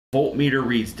voltmeter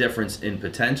reads difference in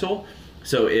potential.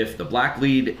 So if the black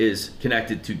lead is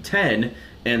connected to 10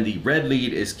 and the red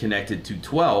lead is connected to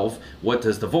 12, what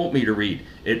does the voltmeter read?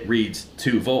 It reads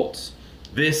 2 volts.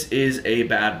 This is a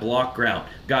bad block ground.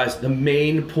 Guys, the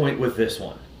main point with this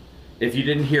one, if you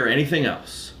didn't hear anything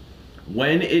else,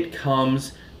 when it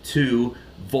comes to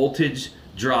voltage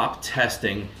drop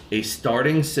testing a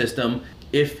starting system,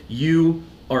 if you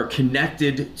are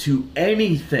connected to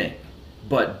anything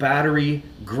but battery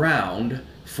ground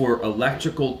for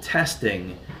electrical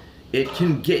testing, it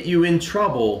can get you in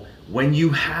trouble when you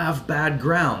have bad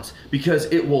grounds, because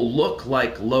it will look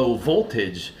like low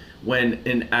voltage when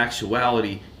in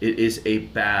actuality it is a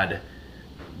bad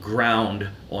ground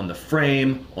on the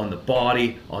frame, on the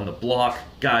body, on the block.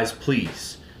 Guys,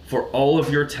 please, for all of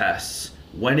your tests,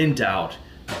 when in doubt,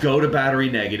 go to battery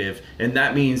negative. And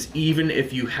that means even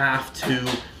if you have to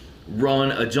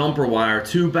run a jumper wire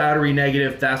to battery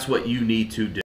negative, that's what you need to do.